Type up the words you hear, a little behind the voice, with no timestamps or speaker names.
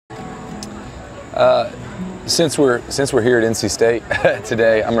Since we're here at NC State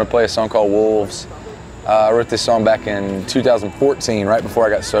today, I'm going to play a song called Wolves. I wrote this song back in 2014, right before I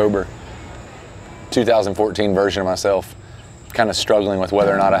got sober. 2014 version of myself, kind of struggling with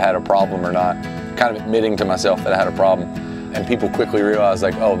whether or not I had a problem or not, kind of admitting to myself that I had a problem. And people quickly realized,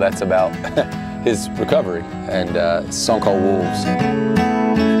 like, oh, that's about his recovery. And it's a song called Wolves.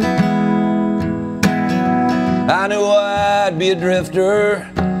 I knew I'd be a drifter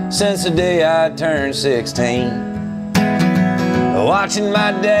since the day I turned 16. Watching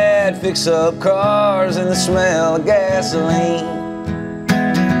my dad fix up cars and the smell of gasoline.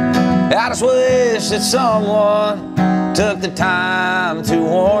 I just wish that someone took the time to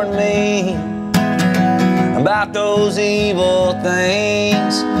warn me about those evil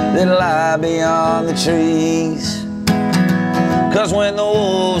things that lie beyond the trees. 'Cause when the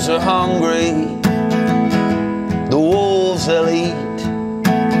wolves are hungry, the wolves will eat.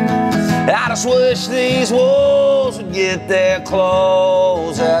 I just wish these wolves would get their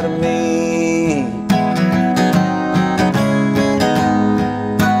clothes out of me.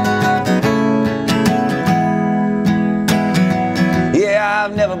 Yeah,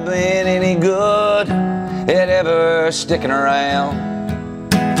 I've never been any good at ever sticking around,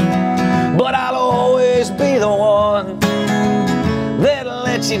 but I'll always be the one that'll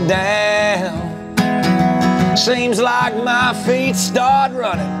let you down. Seems like my feet start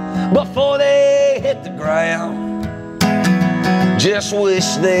running before they hit the ground. Just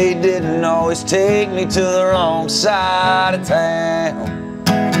wish they didn't always take me to the wrong side of town.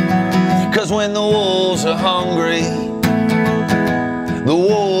 'Cause when the wolves are hungry, the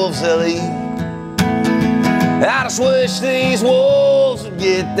wolves will eat. I just wish these wolves would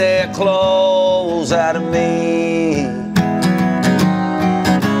get their clothes out of me.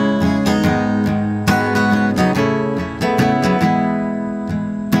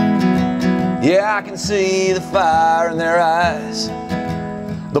 Yeah, I can see the fire in their eyes,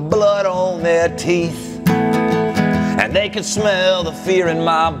 the blood on their teeth, and they can smell the fear in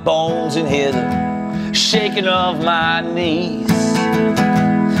my bones and hear the shaking of my knees.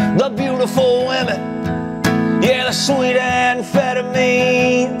 The beautiful women, yeah, the sweet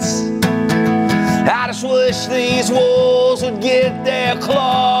amphetamines. I just wish these wolves would get their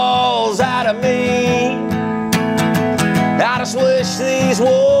claws out of me. I just wish these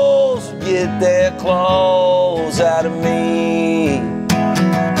wolves would get their claws out of me.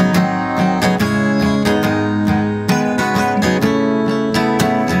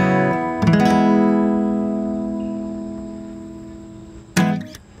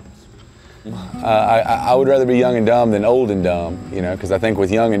 I would rather be young and dumb than old and dumb, you know, because I think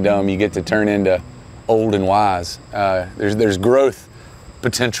with young and dumb you get to turn into old and wise. There's growth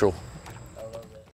potential